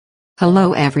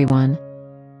Hello everyone.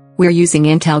 We're using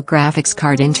Intel graphics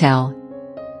card Intel.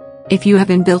 If you have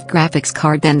inbuilt graphics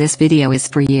card, then this video is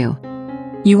for you.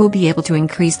 You will be able to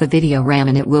increase the video RAM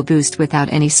and it will boost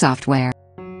without any software.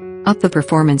 Up the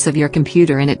performance of your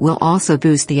computer and it will also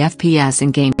boost the FPS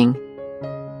in gaming.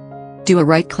 Do a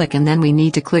right click and then we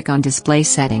need to click on display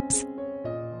settings.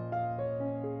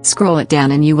 Scroll it down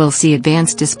and you will see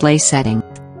advanced display settings.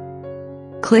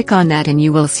 Click on that and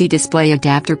you will see display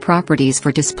adapter properties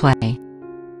for display.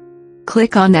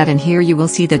 Click on that and here you will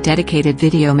see the dedicated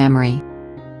video memory.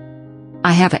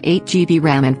 I have a 8 GB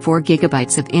RAM and 4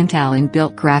 GB of Intel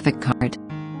inbuilt graphic card.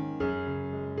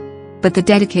 But the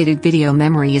dedicated video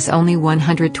memory is only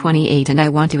 128 and I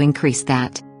want to increase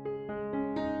that.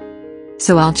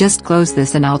 So I'll just close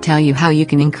this and I'll tell you how you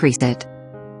can increase it.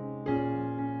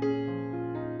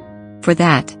 For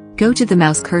that, go to the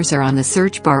mouse cursor on the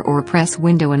search bar or press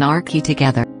Window and R key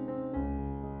together.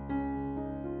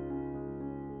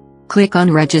 Click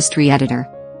on Registry Editor.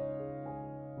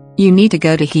 You need to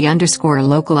go to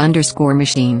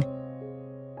he_local_machine.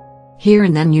 Here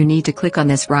and then you need to click on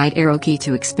this right arrow key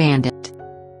to expand it.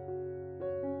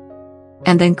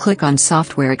 And then click on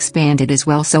Software Expanded as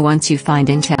well, so once you find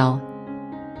Intel,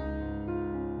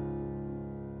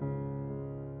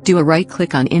 do a right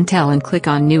click on Intel and click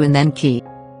on New and then key.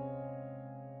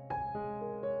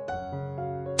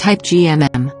 Type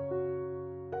GMM.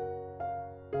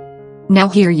 Now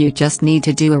here you just need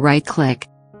to do a right click.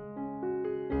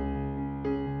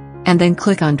 And then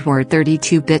click on toward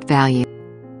 32-bit value.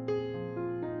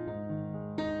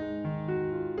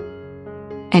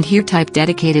 And here type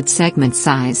dedicated segment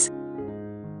size.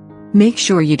 Make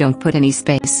sure you don't put any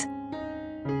space.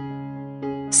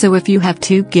 So if you have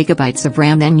 2 GB of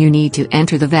RAM, then you need to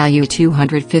enter the value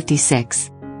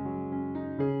 256.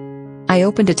 I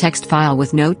opened a text file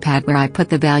with Notepad where I put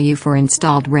the value for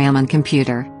installed RAM on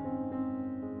computer.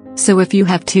 So if you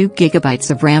have 2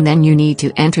 GB of RAM, then you need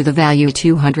to enter the value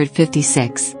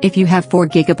 256. If you have 4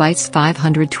 GB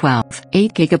 512,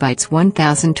 8 GB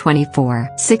 1024,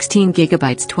 16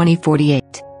 GB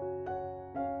 2048.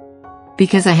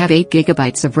 Because I have 8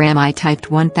 GB of RAM, I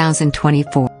typed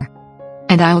 1024.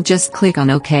 And I'll just click on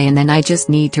OK and then I just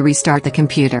need to restart the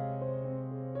computer.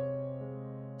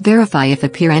 Verify if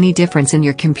appear any difference in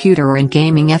your computer or in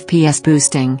gaming FPS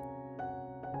boosting.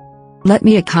 Let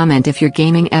me a comment if your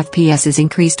gaming FPS is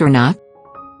increased or not.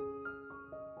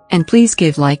 And please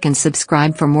give like and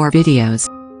subscribe for more videos.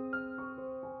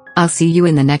 I'll see you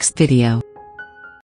in the next video.